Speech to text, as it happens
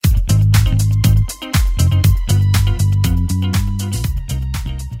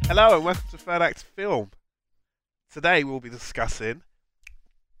Hello and welcome to Third Act Film. Today we'll be discussing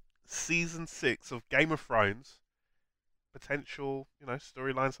Season 6 of Game of Thrones, potential,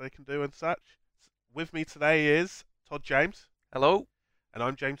 storylines they can do and such. With me today is Todd James. Hello. And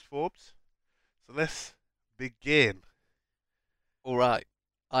I'm James Forbes. So let's begin. All right.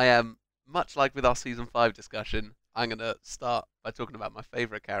 I am, much like with our Season 5 discussion, I'm going to start by talking about my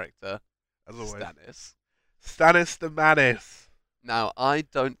favourite character, As always. Stannis. Stannis the Manis. Now, I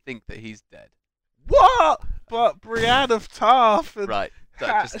don't think that he's dead. What? But Brienne of Tarth and Right.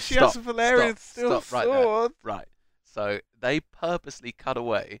 she has a Valyrian steel sword. Right. So, they purposely cut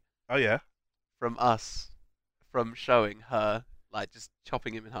away Oh yeah. from us from showing her, just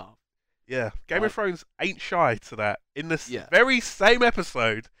chopping him in half. Yeah. Game of Thrones ain't shy to that. In this Yeah. very same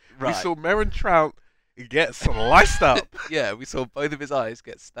episode, we Right. saw Meryn Trout get sliced up. Yeah, we saw both of his eyes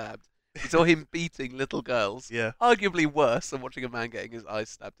get stabbed. We saw him beating little girls. Yeah. Arguably worse than watching a man getting his eyes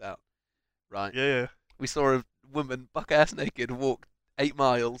stabbed out. Right. Yeah. We saw a woman buck-ass naked walk 8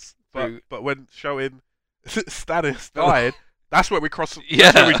 miles through... But when showing Stannis died, that's where we cross.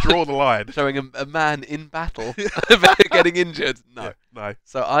 Yeah. That's where we draw the line. Showing a man in battle getting injured. No. Yeah, no.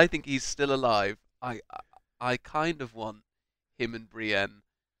 So I think he's still alive. I kind of want him and Brienne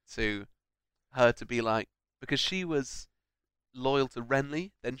her to be like... Because she was loyal to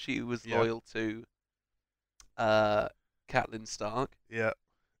Renly, then she was Yeah. loyal to Catelyn Stark. Yeah.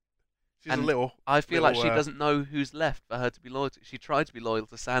 She's And a little. I feel like she little, doesn't know who's left for her to be loyal to. She tried to be loyal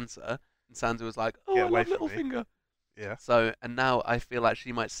to Sansa, and Sansa was like, "Oh, Get I away love from me." Littlefinger." Yeah. So, and now I feel like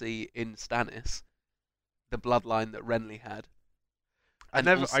she might see in Stannis the bloodline that Renly had. And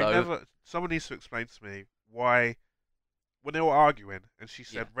I also- never. Someone needs to explain to me why, when they were arguing, and she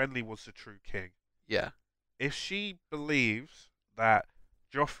said Renly was the true king. Yeah, If she believes that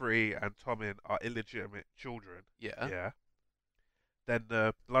Joffrey and Tommen are illegitimate children, yeah, then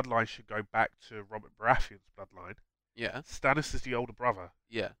the bloodline should go back to Robert Baratheon's bloodline. yeah, Stannis is the older brother,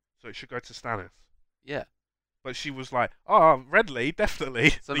 yeah, so it should go to Stannis. yeah. But she was like, "Oh, Renly,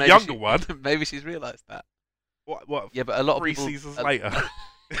 definitely So the maybe younger she- one." Maybe she's realised that. What? Yeah, but a lot of 3 people. seasons uh, later.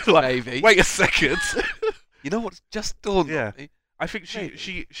 Like, Maybe. wait a second. You know what's just dawned Yeah. on me? I think Maybe.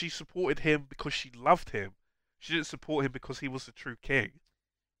 she supported him because she loved him. She didn't support him because he was the true king.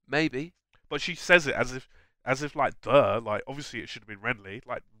 Maybe. But she says it as if like, duh, like obviously it should have been Renly.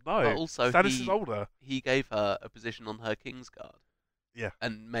 Like, no, But also Stannis is he- older. He gave her a position on her Kingsguard. Yeah.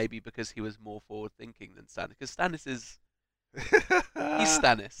 And maybe because he was more forward-thinking than Stannis. Because Stannis is... He's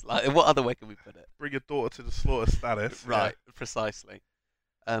Stannis. Like, what other way can we put it? Bring your daughter to the slaughter, Stannis. Right, precisely.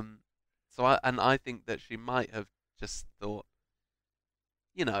 So I think that she might have just thought,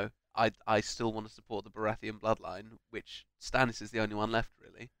 I still want to support the Baratheon bloodline, which Stannis is the only one left,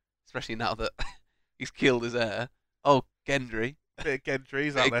 really. Especially now that he's killed his heir. Oh, Gendry. Yeah. Bit of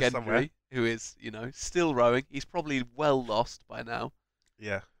Gendry's Bit out of there somewhere. Gendry, who is, still rowing. He's probably well lost by now.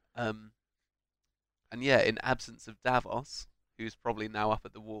 Yeah. And yeah, in absence of Davos, who's probably now up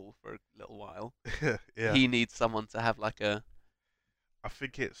at the wall for a little while, Yeah. he needs someone to have like a... I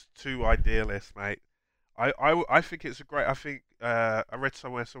think it's too idealist, mate. I think it's a great. I think I read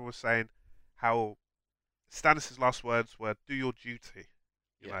somewhere someone was saying how Stannis' last words were "do your duty,"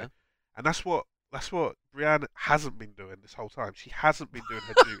 you know, and that's what Brienne hasn't been doing this whole time. She hasn't been doing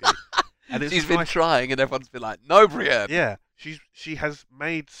her duty, and it's She's been nice- trying, and everyone's been like, "No, Brienne." Yeah, she has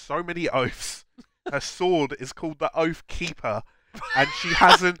made so many oaths. Her sword is called the Oath Keeper, and she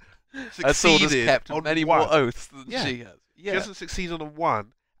hasn't Her sword has succeeded kept on many one. more oaths than Yeah. she has. She Yeah, hasn't succeeded on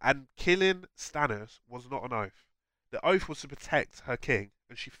one, and killing Stannis was not an oath. The oath was to protect her king,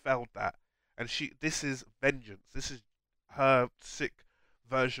 and she failed that. And this is vengeance. This is her sick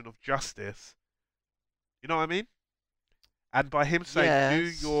version of justice. You know what I mean? And by him saying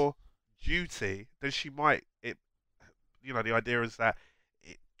Yes. do your duty, then she might the idea is that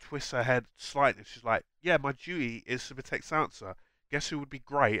it twists her head slightly. She's like, yeah, my duty is to protect Sansa. Guess who would be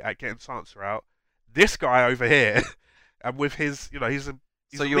great at getting Sansa out? This guy over here. And with his, he's a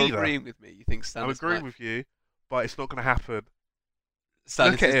so a you're leader. agreeing with me? You think Stannis I'm agreeing with you, but it's not going to happen.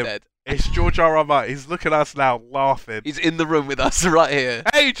 Stannis Look at is him. dead? It's George R.R. Martin. He's looking at us now, laughing. He's in the room with us right here.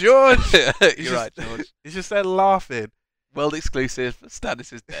 Hey, George! You're He's right, just- George. He's just there laughing. World exclusive.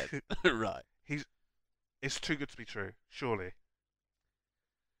 Stannis is dead. Right. It's too good to be true, surely.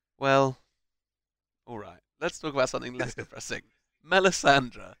 Well, all right. Let's talk about something less depressing.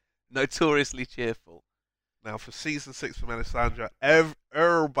 Melisandre, notoriously cheerful. Now, for season 6 for Melisandre,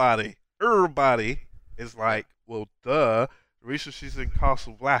 everybody is like, well, duh. The reason she's in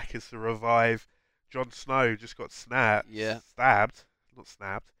Castle Black is to revive Jon Snow, who just got Yeah. stabbed. Not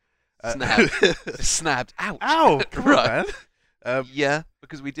snapped. Snapped. Snapped. Ouch. Ow! Come on, Right. man. Yeah,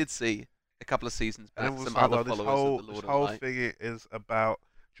 because we did see a couple of seasons And back everyone was some like, other well, this followers of whole the this Lord of whole Light. thing is about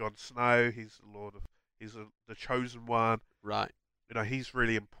Jon Snow. He's the the chosen one. Right. You know, he's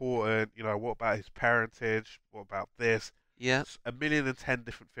really important. You know, what about his parentage? What about this? Yeah. A million and 10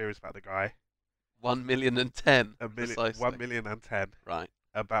 different theories about the guy. 1,010,000 A million, precisely. 1,010,000 Right.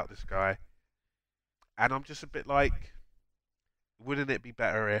 about this guy. And I'm just a bit like, wouldn't it be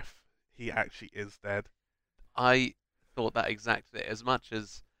better if he actually is dead? I thought that exactly. As much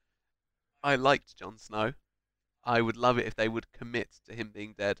as I liked Jon Snow, I would love it if they would commit to him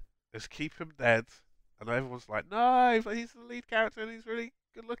being dead. Just keep him dead. And everyone's like, no, but he's the lead character and he's really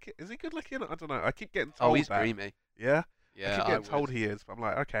good looking. Is he good looking? I don't know. I keep getting told Oh, he's that. dreamy. Yeah? I Yeah, keep I getting would. told he is, but I'm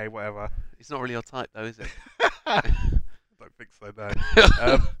like, okay, whatever. He's not really your type, though, is it? I don't think so, no.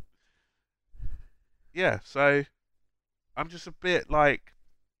 Um, yeah, so I'm just a bit like,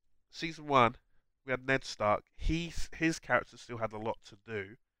 season 1, we had Ned Stark. His character still had a lot to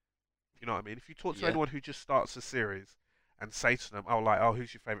do. You know what I mean? If you talk to Yeah. anyone who just starts a series and say to them, oh,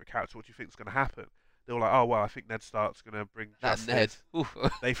 who's your favourite character? What do you think is going to happen? They're like, oh, well, I think Ned Stark's going to bring That justice. Ned. Ooh.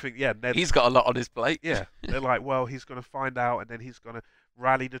 They think, yeah, Ned. He's got a lot on his plate. Yeah, they're like, well, he's going to find out, and then he's going to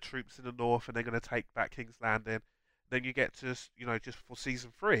rally the troops in the north, and they're going to take back King's Landing. Then you get to, just for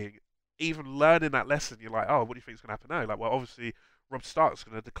season 3, even learning that lesson, you're like, oh, what do you think is going to happen now? Like, well, obviously, Robb Stark's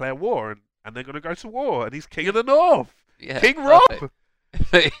going to declare war, and they're going to go to war, and he's king of the north. Yeah, King Robb!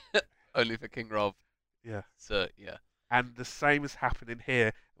 perfect. Only for King Robb. Yeah. So, yeah. And the same is happening here,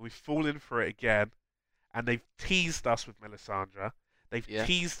 and we've fallen for it again, and they've teased us with Melisandre. They've Yeah.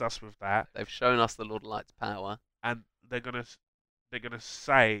 teased us with that, They've shown us the Lord of Light's power. and they're gonna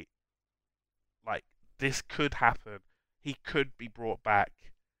say, like, this could happen. He could be brought back,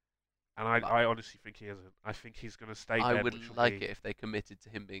 and I honestly think he isn't. I think he's gonna stay I dead. would which will like be, it if they committed to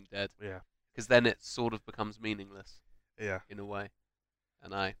him being dead. Yeah, Because then it sort of becomes meaningless, yeah. in a way.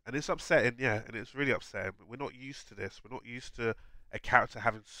 And And it's upsetting, yeah, and it's really upsetting. But we're not used to this. We're not used to a character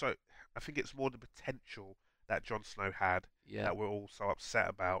having so. I think it's more the potential that Jon Snow had yeah. that we're all so upset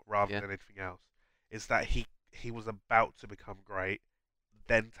about, rather Yeah. than anything else. Is that he was about to become great,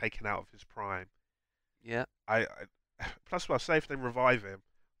 then taken out of his prime. Yeah. I plus, well, say if they revive him,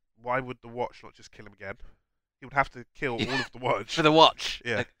 why would the Watch not just kill him again? He would have to kill all of the Watch. For the watch.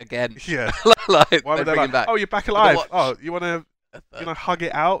 Yeah. Again. Yeah. Like, Why would they bring like? him back. Oh, you're back the alive. Watch. Oh, you want to Yeah. hug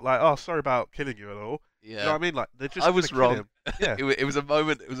it out? Like, oh, sorry about killing you at all. You know what I mean? Like, they're just I gonna was kill wrong. him. Yeah. It was a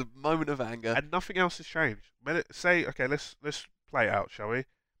moment. It was a moment of anger. And nothing else has changed. Say, okay, let's play it out, shall we?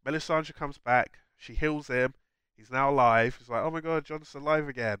 Melisandre comes back. She heals him. He's now alive. He's like, oh my god, Jon's alive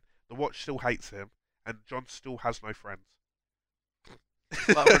again. The Watch still hates him, and Jon still has no friends.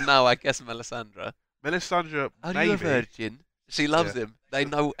 Well, for now, I guess Melisandre. Melisandre, Are maybe. you a virgin? She loves Yeah. him. They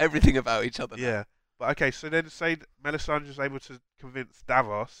know everything about each other now. Yeah. But okay, so then say Melisandre's able to convince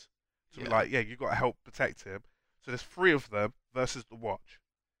Davos to be Yeah. like, yeah, you've got to help protect him. So there's 3 of them versus the Watch.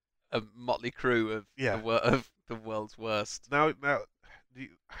 A motley crew of Yeah. of the world's worst. Now, I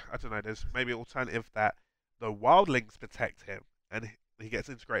don't know. There's maybe an alternative that the Wildlings protect him, and he gets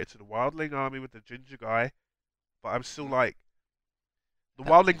integrated to the Wildling army with the ginger guy. But I'm still like, the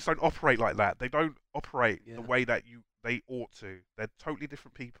Wildlings don't operate like that. They don't operate Yeah. the way that they ought to. They're totally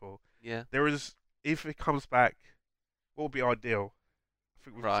different people. Yeah. There is, if it comes back, what would be ideal? I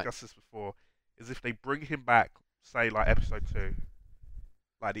think we've Right. discussed this before. Is if they bring him back, say like episode 2,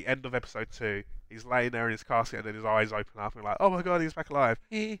 like the end of episode 2, he's laying there in his casket and then his eyes open up and like, oh my god, he's back alive.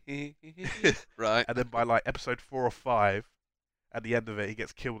 Right. And then by like episode 4 or 5, at the end of it, he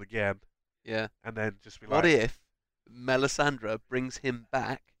gets killed again, Yeah. and then just be What like, if Melisandre brings him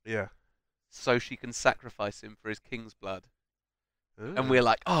back yeah, so she can sacrifice him for his king's blood? Ooh. And we're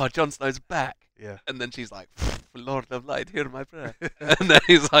like, oh, Jon Snow's back. yeah, And then she's like, Lord of Light, hear my prayer. And then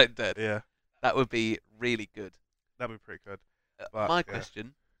he's like dead. yeah, That would be really good. that'd be pretty good. But, My yeah.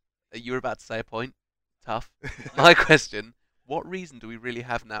 question, you were about to say a point. Tough. My question, what reason do we really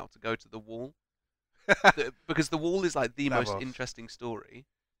have now to go to the Wall? Because the Wall is like the most Davos. interesting story.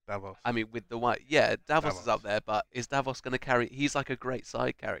 Davos. I mean, with the white, yeah, Davos is Davos. up there, but is Davos going to carry? He's like a great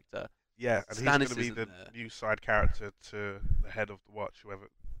side character. Yeah, and he's Stannis going to be isn't the there. new side character to the head of the Watch, whoever,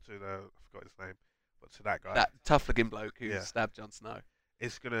 I forgot his name, but to that guy. That tough-looking bloke who Yeah. stabbed Jon Snow.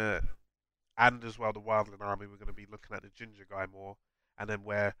 It's going to, and as well, the Wildling army, we're going to be looking at the ginger guy more, and then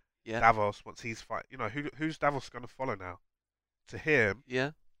where Yeah, Davos, once he's fight, who's Davos going to follow now? To him,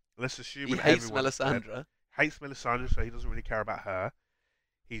 yeah. let's assume He when hates everyone's dead, Melisandre. hates Melisandre, so he doesn't really care about her.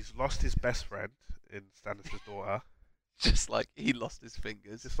 He's lost his best friend in Stannis' daughter, Just like he lost his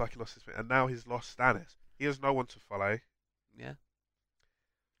fingers. just like he lost his friend, and now he's lost Stannis. He has no one to follow. Yeah.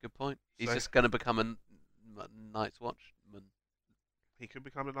 Good point. He's So- just going to become a Night's Watchman. He could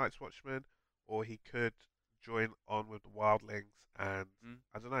become the Night's Watchman, or he could join on with the Wildlings. And Mm.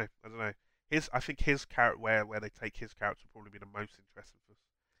 I don't know. I don't know. I think his character, where they take his character, will probably be the most interesting for.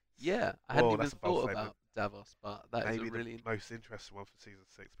 Yeah, I hadn't Whoa, even that's a bold thought statement. about Davos, but that is a Maybe the really most interesting one for season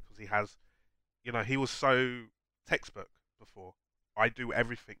 6 because he has, he was so textbook before. I do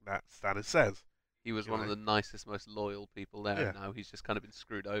everything that Stannis says. he was You one of know, the nicest, most loyal people there, yeah, and now he's just kind of been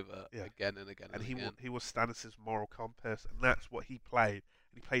screwed over yeah. again and again And and again. he was Stannis' moral compass, and that's what he played.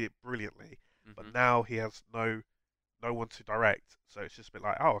 And he played it brilliantly. But Hmm. now he has no one to direct, so it's just a bit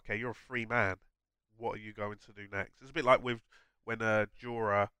like, oh, okay, you're a free man. What are you going to do next? It's a bit like with when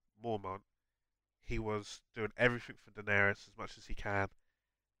Jorah Mormont, he was doing everything for Daenerys as much as he can,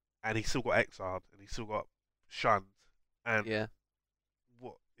 and he still got exiled and he still got shunned. And Yeah.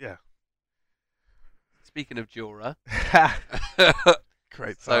 what? Yeah, Speaking of Jorah,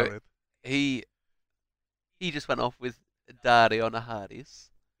 great so timing. he he just went off with Dario Naharis.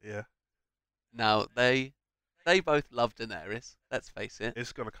 Yeah, Now they both love Daenerys. Let's face it,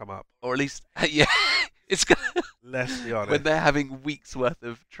 it's gonna come up. or at least yeah, it's gonna Let's be honest. when they're having weeks worth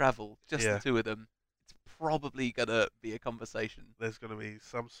of travel, just Yeah. the two of them. It's probably gonna be a conversation. There's gonna be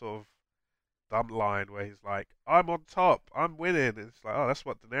some sort of dumb line where he's like, "I'm on top, I'm winning." It's like, oh, that's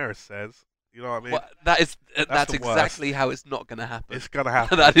what Daenerys says. You know what I mean? Well, that's the exactly how it's not gonna happen. It's gonna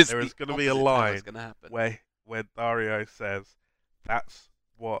happen. That is There the is gonna be a opposite of how line it's gonna happen. where Dario says, "That's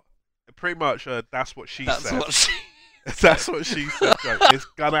what." Pretty much, that's what she That's said. what she. That's what she said. Joe. It's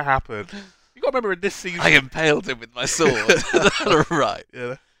gonna happen. You gotta remember in this season. I impaled him with my sword. Right.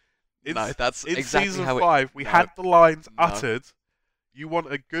 Yeah. No, that's in exactly season how it. 5. We no. had the lines No. uttered. You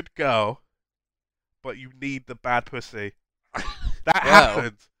want a good girl, but you need the bad pussy. That Well,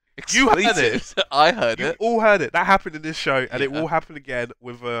 happened. You heard it. Expletive. I heard You it. all heard it. That happened in this show, and it Yeah. will happen again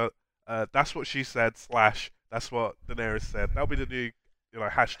with that's what she said / that's what Daenerys said. That'll be the new,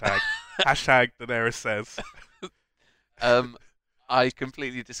 hashtag. Hashtag Daenerys says. I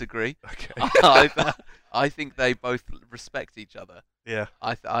completely disagree. Okay. I think they both respect each other. Yeah.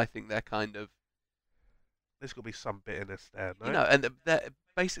 I think they're kind of There's got to be some bitterness there, no? and they're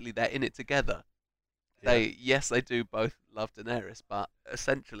basically they're in it together. Yeah. They do both love Daenerys, but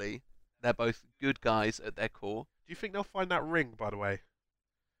essentially they're both good guys at their core. Do you think they'll find that ring, by the way?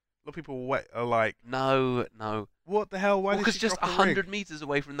 A lot of people are like, No. what the hell? Why did Because she just drop the ring? 100 meters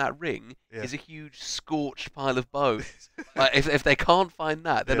away from that ring Yeah. is a huge scorched pile of bones. Like, if they can't find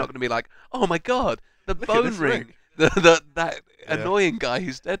that, they're Yeah. not going to be like, oh my god, the Look at bone this ring. ring. That Yeah. annoying guy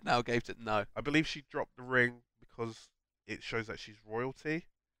who's dead now gave it. No. I believe she dropped the ring because it shows that she's royalty.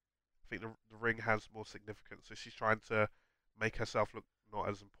 I think the ring has more significance, so she's trying to make herself look not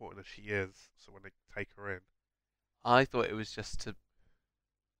as important as she is. So when they take her in, I thought it was just to.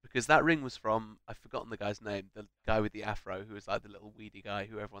 Because that ring was from. I've forgotten the guy's name. The guy with the afro who was like the little weedy guy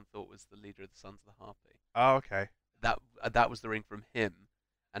who everyone thought was the leader of the Sons of the Harpy. oh okay, That was the ring from him.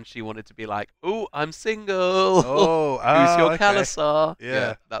 And she wanted to be like, "Ooh, I'm single. oh, Who's your okay. Khalasar?"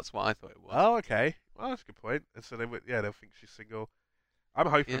 Yeah. That's what I thought it was. Oh, okay. Well, that's a good point. And so they'll think she's single. I'm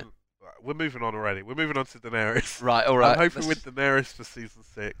hoping. Yeah. We're moving on already. We're moving on to Daenerys. Right, all right. I'm hoping let's- with Daenerys for season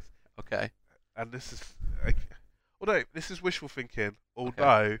 6. Okay. And this is, although this is wishful thinking.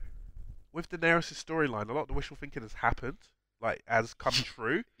 Although, with Daenerys' storyline, a lot of the wishful thinking has happened, has come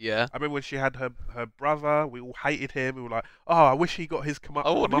true. Yeah. I remember when she had her brother. We all hated him. We were like, oh, I wish he got his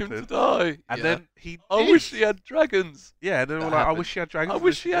I want him to comeuppance. die. And Yeah. then he. I did. wish he had dragons. Yeah, and then we That were like, I happened. wish she had dragons. I and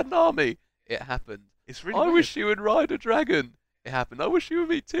wish then he had an army. It happened. It's really. I weird. wish he would ride a dragon. It happened. I wish he would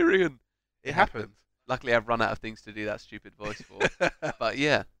meet Tyrion. it happened. Luckily, I've run out of things to do that stupid voice for. But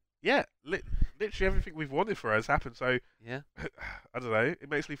yeah, Yeah, literally everything we've wanted for her has happened. So yeah. I don't know. It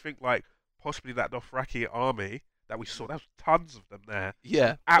makes me think possibly that Dothraki army that we saw. There's tons of them there.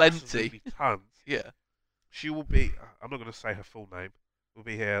 Yeah, Absolutely plenty. tons. Yeah, She will be. I'm not going to say her full name. We'll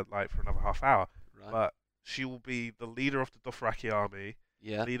be here for another half hour. right. But she will be the leader of the Dothraki army,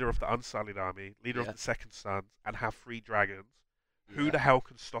 Yeah, leader of the Unsullied army, leader Yeah. of the Second Sons, and have 3 dragons. Who yeah. the hell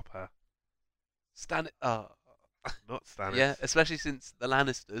can stop her? Stan. Oh, Not Stannis. yeah. Especially since the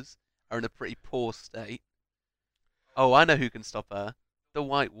Lannisters are in a pretty poor state. Oh, I know who can stop her. The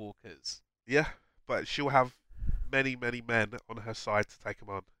White Walkers. Yeah, but she'll have many, many men on her side to take them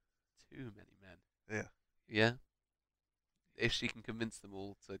on. Too many men. Yeah. Yeah. If she can convince them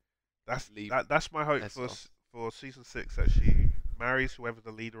all to. Leave That's my hope Essos. for season 6, that she marries whoever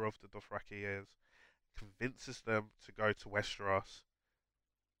the leader of the Dothraki is, convinces them to go to Westeros.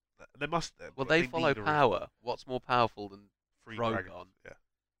 They must. Well, they need follow a reason. power. What's more powerful than 3 Drogon. dragons. Yeah.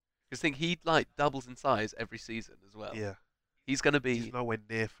 Because think he doubles in size every season as well. Yeah. He's going to be He's nowhere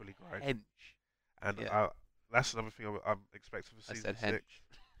near fully grown. hench. And Yeah. that's another thing I'm expecting for I season said hench.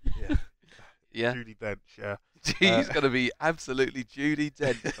 6. Yeah, Yeah. Judi Dench. Yeah. He's going to be absolutely Judi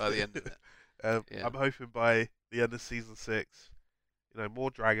Dench by the end of it. Yeah. I'm hoping by the end of season 6, more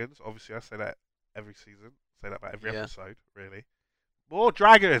dragons. Obviously, I say that every season. Say that about every Yeah. episode, really. More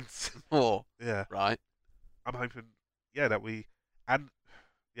dragons. More. Yeah. Right. I'm hoping, I'm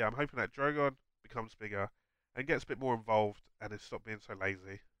hoping that Drogon becomes bigger and gets a bit more involved and is stop being so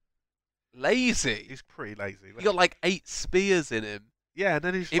lazy. Lazy. He's pretty lazy. He got like 8 spears in him. Yeah, and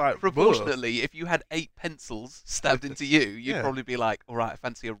then he's like, Proportionately, if you had 8 pencils stabbed into you, you'd Yeah. probably be like, all right, I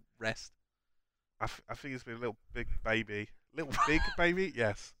fancy a rest. I think he's been a little big baby. Little big baby?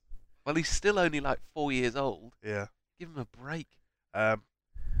 Yes. Well, he's still only like 4 years old. Yeah. Give him a break. I'm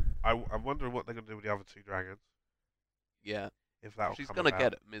wondering what they're going to do with the other 2 dragons. Yeah. If that'll She's come going to about.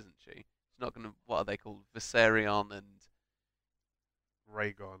 get him, isn't she? She's not going to, what are they called? Viserion and...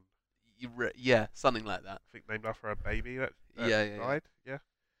 Rhaegon. Yeah, something like that. I think named after a baby that Yeah. died. Yeah.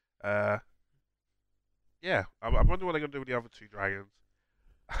 Yeah. I'm wondering what they're going to do with the other 2 dragons.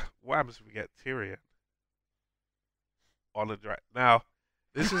 What happens if we get Tyrion on a dragon? Now,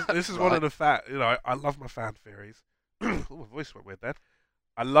 this is one of the I love my fan theories. Oh, my voice went weird then.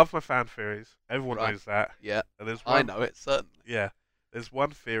 I love my fan theories. Everyone Right. knows that. Yeah, And there's I know it, certainly. Yeah, there's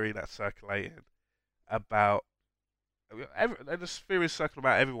one theory that's circulating about. There's theories circling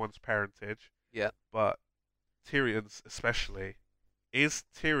about everyone's parentage. Yeah. But Tyrion's especially. Is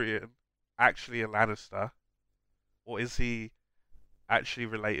Tyrion actually a Lannister, or is he actually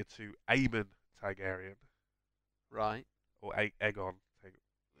related to Aemon Targaryen Right, or Aegon,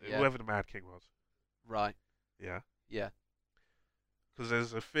 Yeah. whoever the Mad King was? right. Yeah. Yeah. Because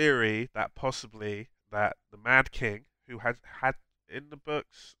there's a theory that possibly that the Mad King, who had in the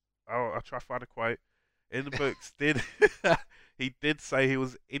books, I'll try to find a quote. In the books, he did say he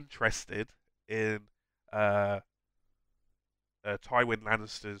was interested in Tywin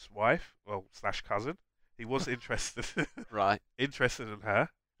Lannister's wife, well / cousin. He was interested Right. interested in her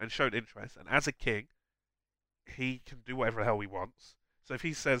and showed interest. And as a king, he can do whatever the hell he wants. So if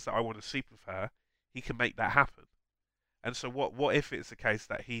he says that I want to sleep with her, he can make that happen. And so what if it's the case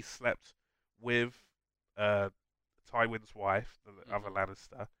that he slept with Tywin's wife, the other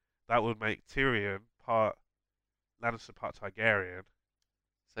Lannister? That would make Tyrion part Lannister, part Targaryen.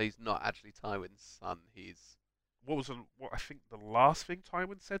 So he's not actually Tywin's son. He's What I think the last thing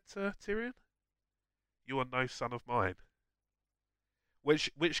Tywin said to Tyrion? You are no son of mine.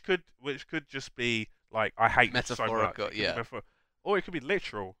 Which could just be like, I hate you so much. Metaphorical, It could be yeah. or it could be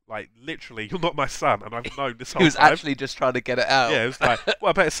literal, like literally, you're not my son, and I've known this whole he was time. actually just trying to get it out. Yeah, it was like, well,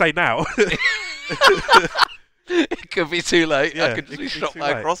 I better say now. It could be too late. Yeah, I could just be it could be shot too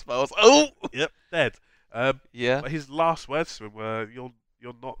by a late. crossbow. Oh, Yep, dead. yeah. But his last words to him were, "You're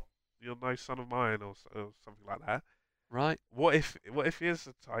no son of mine," or something like that. Right. What if he is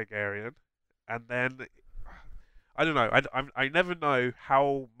a Targaryen, and then I don't know. I never know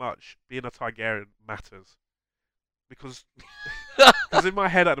how much being a Targaryen matters, because in my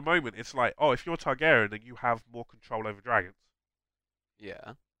head at the moment it's like, oh, if you're a Targaryen, then you have more control over dragons.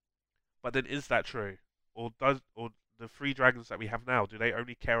 Yeah. But then is that true, or the 3 dragons that we have now, do they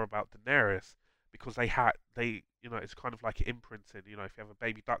only care about Daenerys because it's kind of like imprinting. If you have a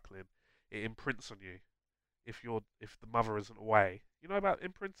baby duckling, it imprints on you. If the mother isn't away, you know about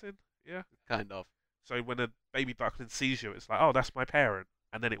imprinting, yeah. Kind of. So when a baby duckling sees you, it's like, oh, that's my parent,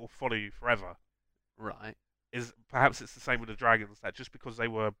 and then it will follow you forever. Right. Perhaps it's the same with the dragons, that just because they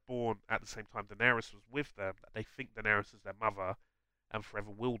were born at the same time Daenerys was with them, that they think Daenerys is their mother, and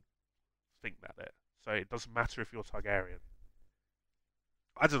forever will think that. So it doesn't matter if you're Targaryen.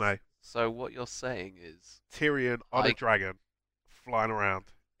 I don't know. So what you're saying is, Tyrion on a dragon, flying around.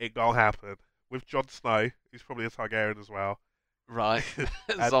 It gonna happen with Jon Snow, who's probably a Targaryen as well. right,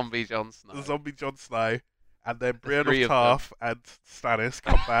 And zombie Jon Snow. The zombie Jon Snow, and then Brienne three of of them. Tarth and Stannis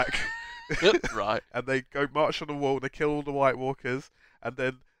come back. Right. And they go march on the wall, they kill all the White Walkers, and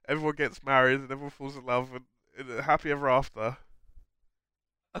then everyone gets married and everyone falls in love and happy ever after.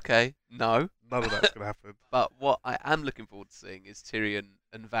 Okay. No. None of that's gonna happen. But what I am looking forward to seeing is Tyrion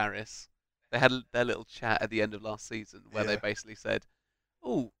and Varys. They had their little chat at the end of last season where they Yeah. basically said,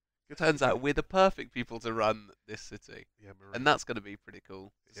 "Oh, it turns out we're the perfect people to run this city," Yeah, Marie. and that's going to be pretty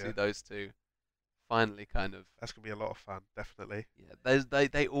cool to Yeah. see those two finally kind of. That's gonna be a lot of fun, definitely. Yeah,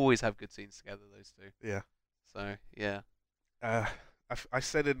 they always have good scenes together. Those two. Yeah. So yeah. I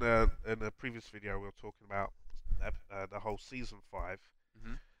said in a previous video we were talking about the whole season 5.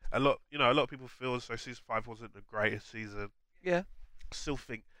 Mhm. A lot of people feel as though season 5 wasn't the greatest season. Yeah. I still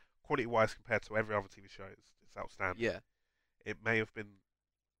think quality-wise compared to every other TV show, it's outstanding. Yeah. It may have been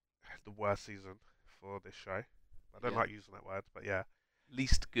the worst season for this show. I don't Yeah. like using that word, but yeah.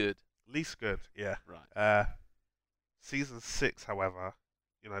 Least good. Least good, yeah. Right. Season 6, however,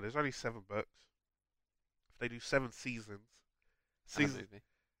 there's only 7 books. If they do 7 seasons, And a season movie.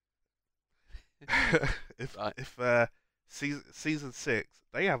 if Right. if season 6,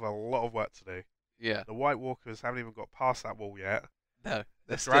 they have a lot of work to do. Yeah. The White Walkers haven't even got past that wall yet. No. The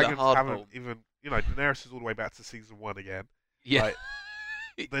They're still a dragons hard haven't home. even. Daenerys is all the way back to season 1 again. Yeah.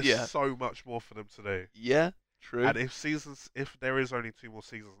 Like, there's yeah. so much more for them to do. Yeah. True. And if there is only 2 more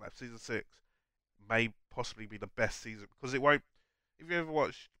seasons left, season 6 may possibly be the best season because it won't. If you ever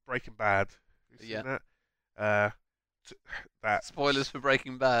watched Breaking Bad, you've seen Yeah. that. That Spoilers for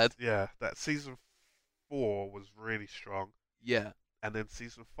Breaking Bad. Yeah, that season 4 was really strong, Yeah. and then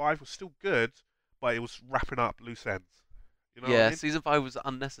season 5 was still good, but it was wrapping up loose ends. You know what Yeah. I mean? Season 5 was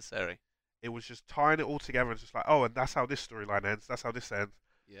unnecessary. It was just tying it all together and just like, oh, and that's how this storyline ends. That's how this ends.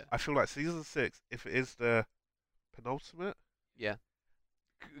 Yeah. I feel like season 6, if it is the penultimate, Yeah.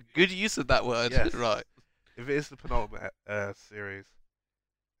 Good use of that word. Yes. Right. if it is the penultimate series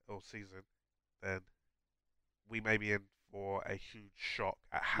or season, then we may be in for a huge shock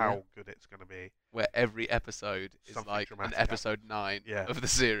at how good it's going to be. Where every episode is Something like dramatic an episode 9 Yeah. of the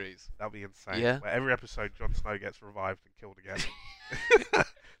series. That'll be insane. Yeah. Where every episode, Jon Snow gets revived and killed again.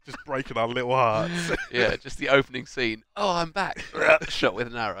 Just breaking our little hearts. Yeah, just the opening scene. Oh, I'm back. Shot with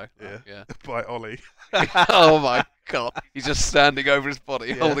an arrow. Yeah. Yeah. By Ollie. Oh my god. He's just standing over his body,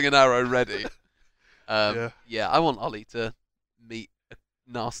 Yeah. holding an arrow ready. Yeah. Yeah, I want Ollie to meet a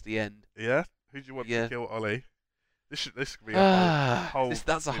nasty end. Yeah? Who do you want Yeah. to kill Ollie? This could be a whole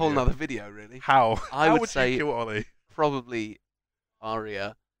That's a whole video. nother video, really. How? I How would would say- you kill Ollie? Probably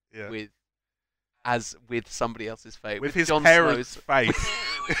Arya Yeah. with somebody else's fate. With his Jon parents' Snow's... face.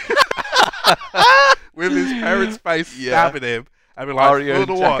 With his parents' face Yeah. stabbing him. And be like, Arya "For and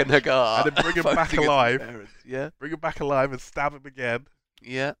the Jack watch." and Hagar. and then bring him back fighting his alive. parents. Yeah. Bring him back alive and stab him again.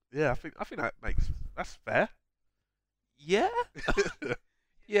 Yeah. Yeah, I think that's fair. Yeah.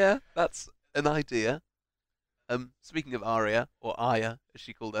 Yeah, that's an idea. Speaking of Arya, or Aya, as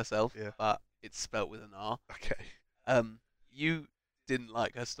she called herself, Yeah. but it's spelt with an R. Okay. You didn't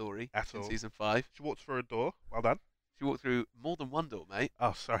like her story At in all. season 5. She walked through a door. Well done. She walked through more than one door, mate.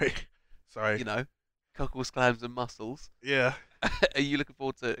 Oh, sorry. Sorry. You know, cockles, clams, and mussels. Yeah. Are you looking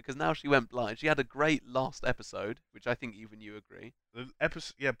forward to? Because now she went blind. She had a great last episode, which I think even you agree. The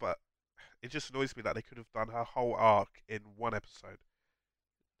episode. Yeah, but it just annoys me that they could have done her whole arc in one episode.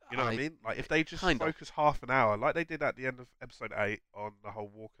 You know what I mean? Like if they just kind of. focus half an hour, like they did at the end of episode 8 on the whole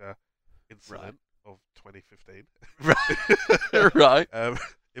Walker incident of 2015. Right.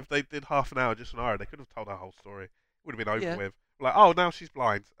 If they did half an hour just on Arya, they could have told her whole story. It would have been over Yeah. with. Like, oh, now she's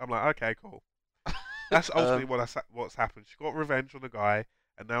blind. I'm like, okay, cool. That's ultimately what's happened. She got revenge on the guy,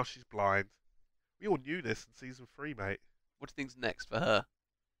 and now she's blind. We all knew this in season 3, mate. What do you think's next for her?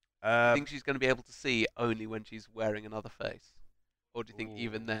 Do you Um, think she's going to be able to see only when she's wearing another face? Or do you think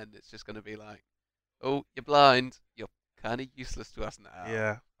even Ooh. then it's just going to be like, oh, you're blind, you're kind of useless to us now?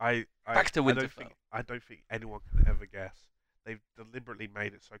 yeah, Back to I don't Winterfell. think anyone can ever guess. They've deliberately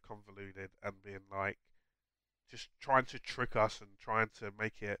made it so convoluted and being like, just trying to trick us and trying to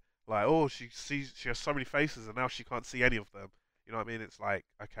make it like, oh, she has so many faces and now she can't see any of them. You know what I mean? It's like,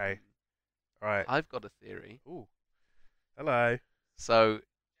 okay, all right. I've got a theory. Ooh, hello, So,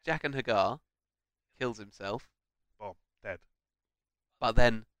 Jack and Hagar kills himself, bomb, dead. but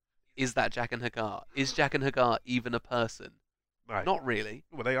then, is that Jack and Hagar? Is Jack and Hagar even a person? No, Not really.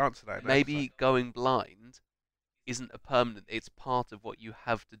 well, they answer that. In the Maybe episode. going blind isn't a permanent, it's part of what you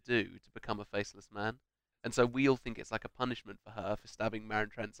have to do to become a faceless man. And so we all think it's like a punishment for her for stabbing Maren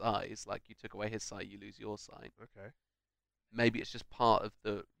Trent's eyes, like you took away his sight, you lose your sight. Okay, Maybe it's just part of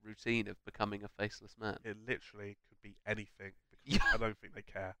the routine of becoming a faceless man. it literally could be anything because I don't think they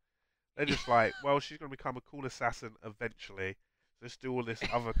care. They're just like, well, she's going to become a cool assassin eventually. Let's do all this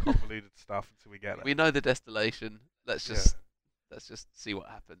other convoluted stuff until we get there. We know the destination. Let's Yeah. just see what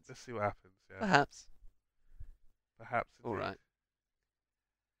happens. Let's see what happens. Yeah, Perhaps. perhaps. All indeed. right.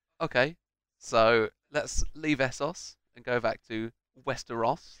 Okay. So let's leave Essos and go back to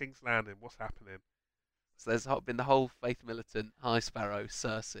Westeros. King's Landing. What's happening? So there's been the whole Faith Militant, High Sparrow,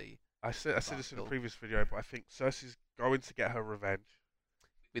 Cersei I said this in the Battle. previous video, but I think Cersei's going to get her revenge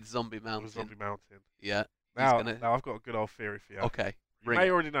with Zombie on Mountain. Zombie Mountain. Yeah. Now, gonna- now I've got a good old theory for you. Okay. You Bring may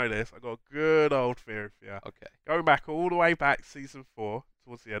it. already know this. I've got a good old theory for you. Okay. Going back all the way back season 4,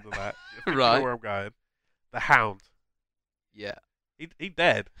 towards the end of that. I think you know Right. where I'm going. The Hound. Yeah. He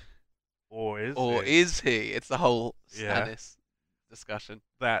dead. Or is Or he? is he? It's the whole Yeah. Stannis discussion.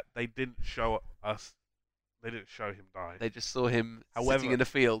 That they didn't show us They didn't show him die. They just saw him However, sitting in a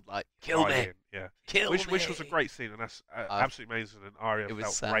field, like, kill me, dying, yeah. kill Which was a me. great scene, and that's I've- absolutely amazing. And Arya It was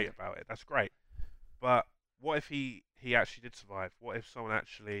felt sad. great about it. That's great. But what if he actually did survive? What if someone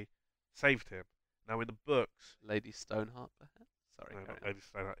actually saved him? Now in the books, Lady Stoneheart, perhaps? Sorry, no, carry not on. Lady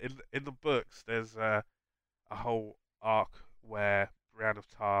Stoner. In the books, there's a whole arc where Brienne of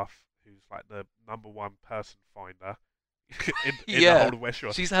Tarth, who's like the #1 person finder in the Yeah, whole of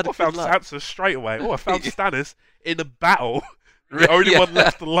Westeros, she's had I a found good luck. Sansa straight away. Oh, I found Yeah. Stannis in a battle, the only one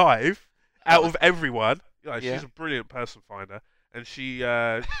left alive out of everyone. Yeah. She's a brilliant person finder, and she's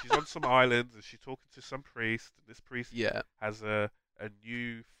on some island and she's talking to some priest. And this priest Yeah, has a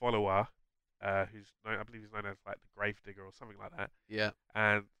new follower, who's known, I believe he's known as like the Gravedigger or something like that, yeah.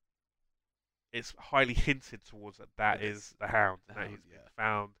 and it's highly hinted towards that That is is the Hound, the that Hound, he's been yeah.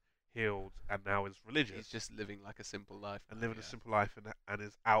 found, healed, and now is religious He's just living like a simple life. and now, living a yeah. simple life and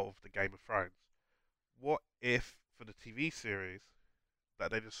is out of the Game of Thrones. What if for the TV series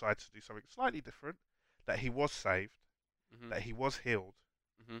that they decide to do something slightly different, that he was saved, Mhm, that he was healed,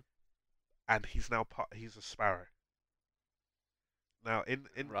 mhm. and he's now he's a Sparrow. Now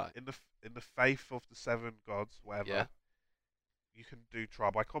Right. in the faith of the seven gods, whatever, Yeah. you can do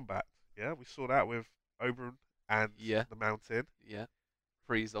trial by combat. Yeah, we saw that with Oberyn and Yeah. the Mountain. Yeah.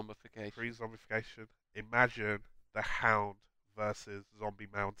 Pre-zombification. Pre-zombification. Imagine the Hound versus Zombie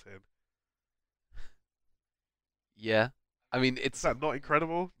Mountain. Yeah. I mean, Is it's that not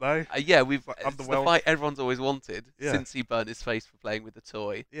incredible? No. yeah. We've like it's the underwhelmed. fight everyone's always wanted Yeah. since he burnt his face for playing with the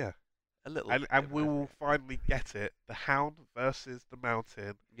toy. Yeah. A little. And bit of we an will effort. finally get it. The Hound versus the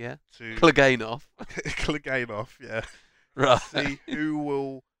Mountain Yeah. to Clegane Clegane. Yeah. Right. See who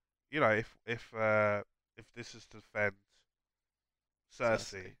will, if this is to defend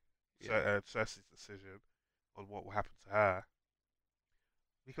Cersei, Yeah. Cersei's decision on what will happen to her.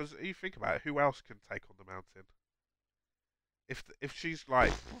 Because you think about it, who else can take on the Mountain? If she's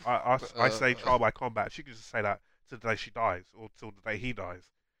like, I say trial by combat, she can just say that to the day she dies or till the day he dies.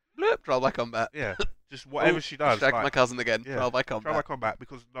 Bloop, trial by combat. Yeah, just whatever Oh, she does. Distract Like, my cousin again. yeah, Trial by trial by combat. combat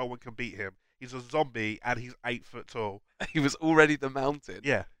because no one can beat him. He's a zombie and he's 8 foot tall. He was already the mountain.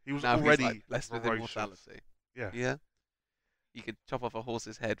 Yeah, he was Now already he's like blessed with ferocious. immortality. Yeah, Yeah. You could chop off a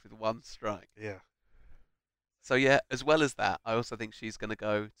horse's head with one strike. yeah, So yeah, as well as that, I also think she's going to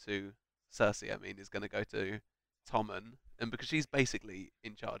go to Cersei. I mean, is going to go to Tommen, and because she's basically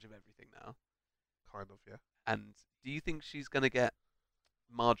in charge of everything now. kind of. Yeah. And do you think she's going to get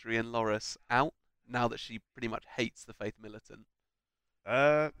Marjorie and Loras out now that she pretty much hates the Faith Militant,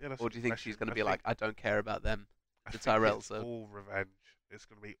 Yeah. That's a or do you good think question. she's going to I be like, think- I don't care about them? I the think Tyrells it's are- all revenge. It's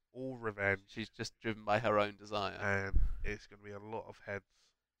going to be all revenge, She's just driven by her own desire. and it's going to be a lot of heads,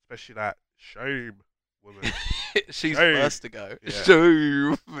 especially that shame woman. She's Shame. first to go. Yeah.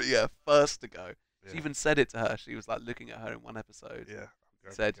 Shame. Yeah, first to go. Yeah. She even said it to her. She was like looking at her in one episode. Yeah. I'm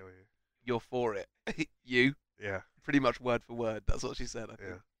going said- to kill you. You're for it. You. Yeah. Pretty much word for word. That's what she said, I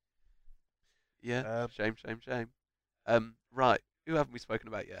think. Yeah. Yeah. Shame. Right. Who haven't we spoken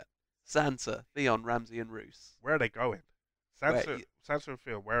about yet? Sansa, Theon, Ramsay, and Roose. Where are they going? Where Sansa and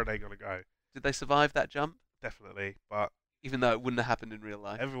Phil, where are they going to go? Did they survive that jump? Definitely, but Even though it wouldn't have happened in real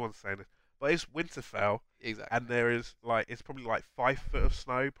life. everyone's saying it. But it's Winterfell, Exactly. and there is it's probably like 5 foot of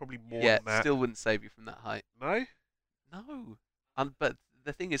snow, probably more yeah, than that. still wouldn't save you from that height. No? No. But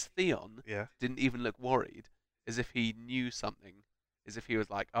the thing is, Theon Yeah. didn't even look worried, as if he knew something, as if he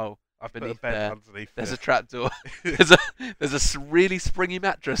was like, oh, I've put a beneath bed there, underneath there's a it. trapdoor. there's a really springy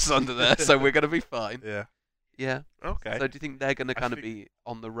mattress under there, so we're gonna be fine. Yeah. Yeah. Okay. So do you think they're gonna I kind of think- be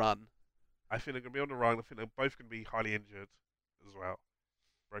on the run? I think they're going to be on the run. I think they're both going to be highly injured as well.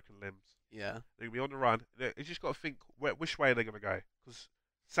 Broken limbs. Yeah. They're going to be on the run. You just got to think, which way are they going to go? Because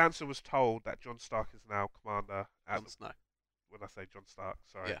Sansa was told that Jon Stark is now commander. Jon Snow. When I say Jon Stark,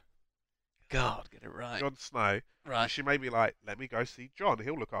 sorry. Yeah. God, get it right. Jon Snow. Right. She may be like, let me go see Jon.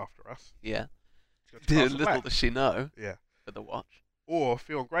 He'll look after us. Yeah. She's got to Castle Little Black. does she know. Yeah. For the watch. Or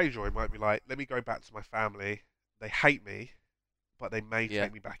Theon Greyjoy might be like, let me go back to my family. They hate me, but they may Yeah.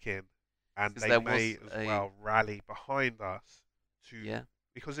 take me back in. And 'Cause they there may was as a- well rally behind us to... Yeah.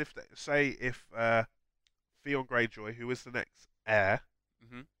 Because if Theon Greyjoy, who is the next heir,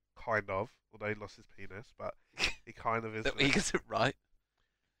 Mhm. kind of, although he lost his penis, but he kind of is. He gets it right.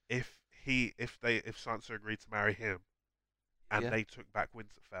 If Sansa agreed to marry him, and Yeah. they took back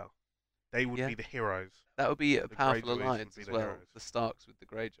Winterfell, they would Yeah. be the heroes. That would be a The powerful Greyjoys would alliance be as the well. heroes. The Starks with the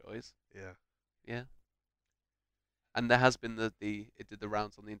Greyjoys. Yeah. Yeah. And there has been it did the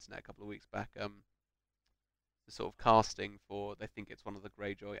rounds on the internet a couple of weeks back. The sort of casting for, they think it's one of the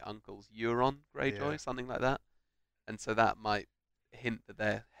Greyjoy uncles, Euron Greyjoy, Yeah. something like that. And so that might hint that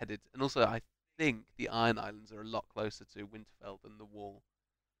they're headed. And also, I think the Iron Islands are a lot closer to Winterfell than the Wall.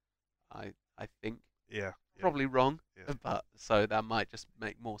 I think Yeah, yeah, probably wrong, yeah. but so that might just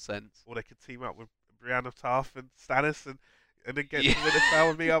make more sense. Or they could team up with Brienne of Tarth and Stannis, and then get Yeah, to Winterfell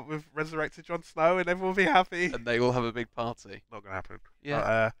and meet up with resurrected Jon Snow, and everyone will be happy. and they all have a big party. Not gonna happen. But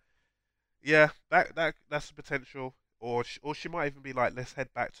Yeah, yeah, that's the potential. Or she might even be like, let's head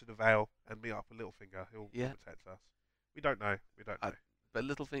back to the Vale and meet up with Littlefinger. He'll yeah. protect us. We don't know. We don't I, know. but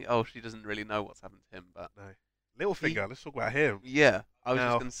Littlefinger, oh, she doesn't really know what's happened to him, but No. he, Littlefinger. Let's talk about him. yeah. I was just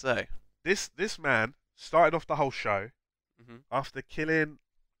Now, gonna say. this man started off the whole show Hmm. after killing.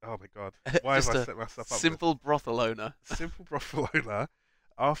 Oh my God! Why have Just I a set myself up? simple brothel owner. Simple brothel owner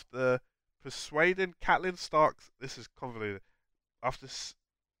after persuading Catelyn Stark's. This is convoluted. After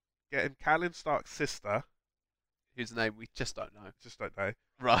getting Catelyn Stark's sister, Whose name we just don't know. just don't know,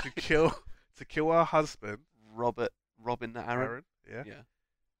 Right. to kill to kill her husband, Robin Aaron. Aaron. Yeah. Yeah.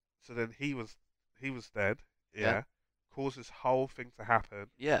 So then he was dead. Yeah. Yeah. Caused this whole thing to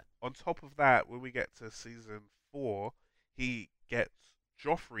happen. Yeah. On top of that, when we get to season 4, he gets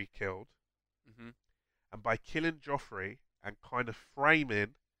Joffrey killed, Hmm. and by killing Joffrey and kind of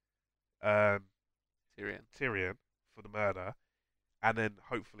framing um, Tyrion. Tyrion for the murder, and then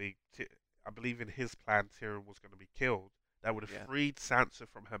hopefully, I believe in his plan, Tyrion was going to be killed. That would have Yeah. freed Sansa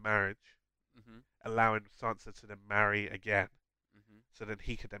from her marriage, Hmm. allowing Sansa to then marry again. Hmm. So then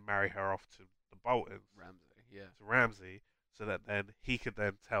he could then marry her off to the Boltons, Ramsay. Yeah. to Ramsay, so that then he could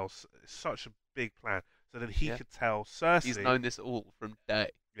then tell. It's such a big plan. So then he Yeah. could tell Cersei. He's known this all from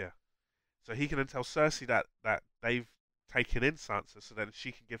day. Yeah. So he can then tell Cersei that they've taken in Sansa, so then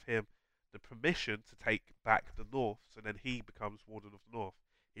she can give him the permission to take back the North. So then he becomes Warden of the North.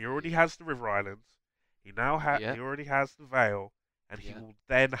 He already has the River Islands. He now Yeah. he already has the Vale, and he Yeah. will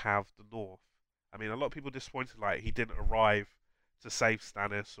then have the North. I mean, a lot of people disappointed like he didn't arrive to save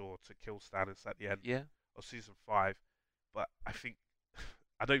Stannis or to kill Stannis at the end Yeah. of season 5, but I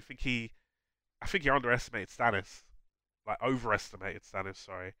don't think I think he underestimated Stannis, like overestimated Stannis.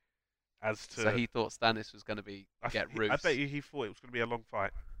 Sorry, as to So he thought Stannis was going to be get I Roose. bet you he thought it was going to be a long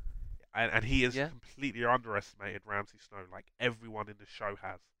fight, and he has Yeah. completely underestimated Ramsay Snow, like everyone in the show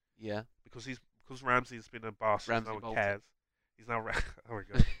has, Yeah. because Ramsay's been a bastard, Ramsay no one Bolton. cares. He's now oh my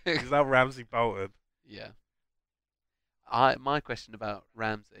God, he's now Ramsay Bolton. Yeah. My question about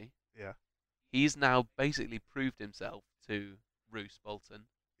Ramsay. Yeah. He's now basically proved himself to Roose Bolton.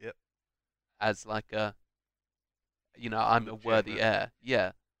 Yep. As like I'm a worthy Legitimate. heir.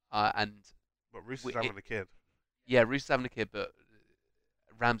 Yeah. And But Roose is We- having a kid. yeah, Roose is having a kid, but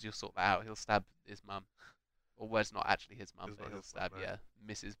Ramsay will sort that out. He'll stab his mum. Or well, it's not actually his mum, It's but not he'll his mum, stab, no. yeah,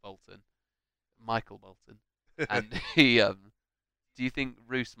 Mrs. Bolton. Michael Bolton. And he do you think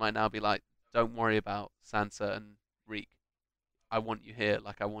Roose might now be like, don't worry about Sansa and Reek. I want you here,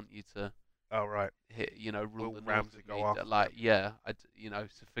 like I want you to Oh right. rule Will the North Ramsay with go me. after Like, them? yeah,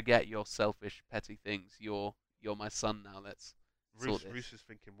 to forget your selfish, petty things. You're my son now. Let's sort this. Roose is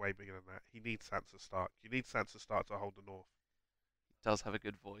thinking way bigger than that. He needs Sansa Stark. You need Sansa Stark to hold the North. He does have a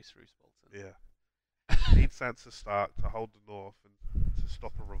good voice, Roose Bolton. Yeah. You need Sansa Stark to hold the North and to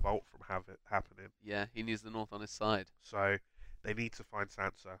stop a revolt from happening. Yeah, he needs the North on his side. So they need to find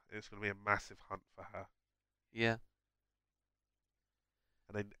Sansa. It's going to be a massive hunt for her. Yeah,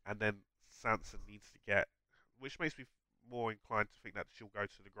 And then Sansa needs to get, which makes me more inclined to think that she'll go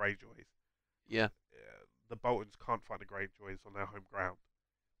to the Greyjoys. yeah, The Boltons can't find the Greyjoys on their home ground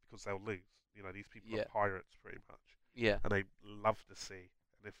because they'll lose. These people Yeah. are pirates pretty much, yeah. and they love the sea.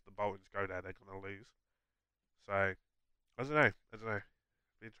 And if the Boltons go there, they're going to lose. So I don't know.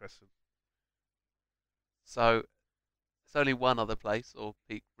 Be interesting. So there's only one other place or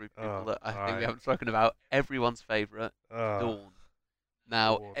peak group people Oh, that I think right. we haven't spoken about. Everyone's favourite, Dawn.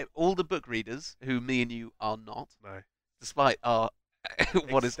 Now, Dawn. all the book readers, who me and you are not, No. despite our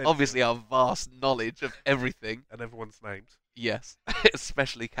what is Extensive. obviously our vast knowledge of everything. And everyone's names. Yes,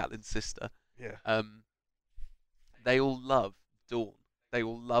 especially Catelyn's sister. Yeah. They all love Dawn. They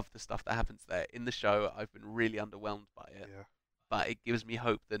all love the stuff that happens there. In the show, I've been really underwhelmed by it, Yeah. but it gives me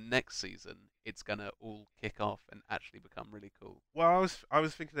hope that next season it's gonna all kick off and actually become really cool. Well, I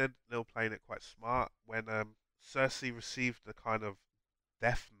was thinking they were playing it quite smart when Cersei received the kind of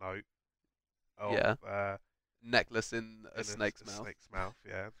death note of Yeah. Necklace in a in snake's a mouth. snake's mouth.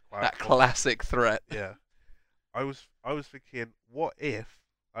 Yeah. It's quite That classic threat. Yeah. I was thinking, what if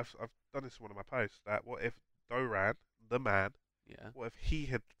I've done this in one of my posts, that what if Doran, the man, Yeah. what if he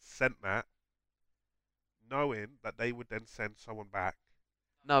had sent that, knowing that they would then send someone back,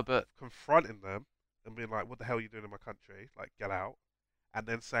 No, but confronting them and being like, "What the hell are you doing in my country? Like, get out!" And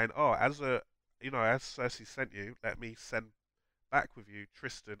then saying, "Oh, as Cersei sent you, let me send back with you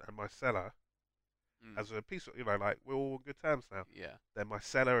Tristan and Myrcella." as a piece of, like, we're all on good terms now. Yeah. Then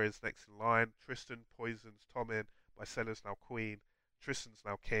Myrcella is next in line. Tristan poisons Tommen. Myrcella's now queen. Tristan's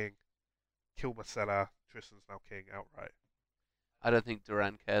now king. Kill Myrcella. Tristan's now king outright. I don't think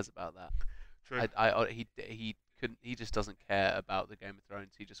Duran cares about that. True. He couldn't. He just doesn't care about the Game of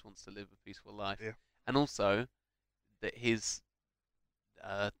Thrones. He just wants to live a peaceful life. Yeah. And also, that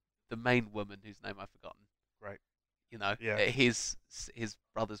the main woman whose name I've forgotten. Right. Yeah. His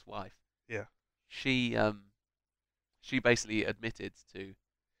brother's wife. Yeah. She basically admitted to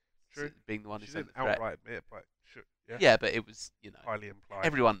being the one who She sent didn't the threat. outright admit, but sure, Yeah, but it was highly implied.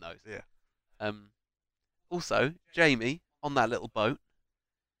 everyone knows. Yeah. Also, Jamie on that little boat.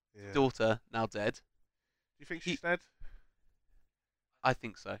 Yeah. Daughter now dead. Do you think she's dead? I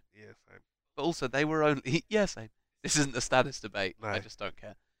think so. Yeah, same. But also, they were only same. This isn't a status debate. No. I just don't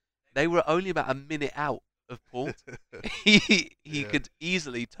care. They were only about a minute out of port. he could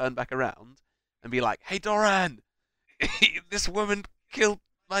easily turn back around and be like, "Hey, Doran, this woman killed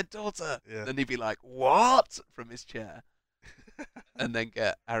my daughter." Yeah. Then he'd be like, "What?" from his chair, and then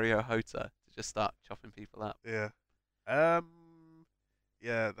get Ario Hota to just start chopping people up. Yeah.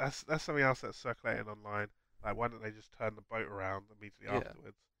 Yeah, that's something else that's circulating online. Like, why don't they just turn the boat around immediately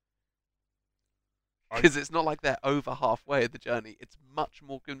afterwards? Because it's not like they're over halfway of the journey. It's much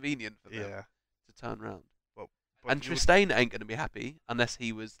more convenient for them to turn around. But and Trystane ain't going to be happy unless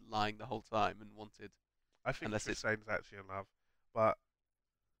he was lying the whole time and wanted. I think Trystane's actually in love. But,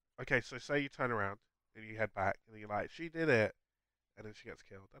 okay, so say you turn around and you head back and you're like, she did it, and then she gets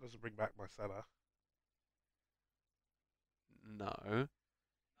killed. That doesn't bring back Myrcella.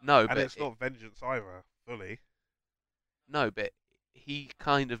 No, and but it's not vengeance either, fully. No, but he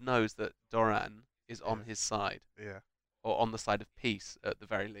kind of knows that Doran is on his side. Yeah. Or on the side of peace, at the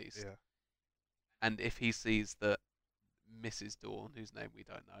very least. Yeah. And if he sees that Mrs. Dorne, whose name we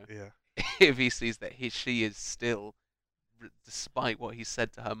don't know, yeah. if he sees that she is still, despite what he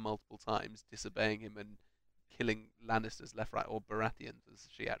said to her multiple times, disobeying him and killing Lannisters left, right, or Baratheons, as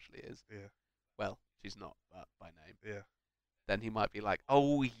she actually is. Yeah. Well, she's not, but by name. Yeah. Then he might be like,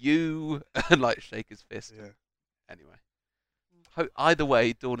 "Oh, you," and like shake his fist. Yeah. Anyway. Either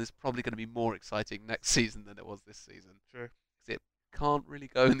way, Dawn is probably going to be more exciting next season than it was this season. True. Because it can't really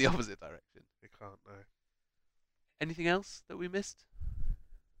go in the opposite direction. It can't, no. Anything else that we missed?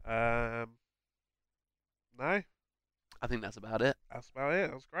 No. I think that's about it. That's about it.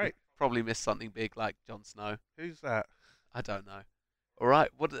 That was great. Probably missed something big like Jon Snow. Who's that? I don't know. All right.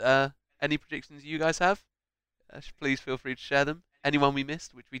 What? Any predictions you guys have? Please feel free to share them. Anyone we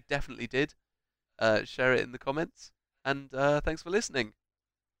missed, which we definitely did, share it in the comments. And thanks for listening.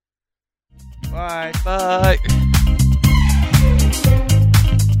 Bye. Bye.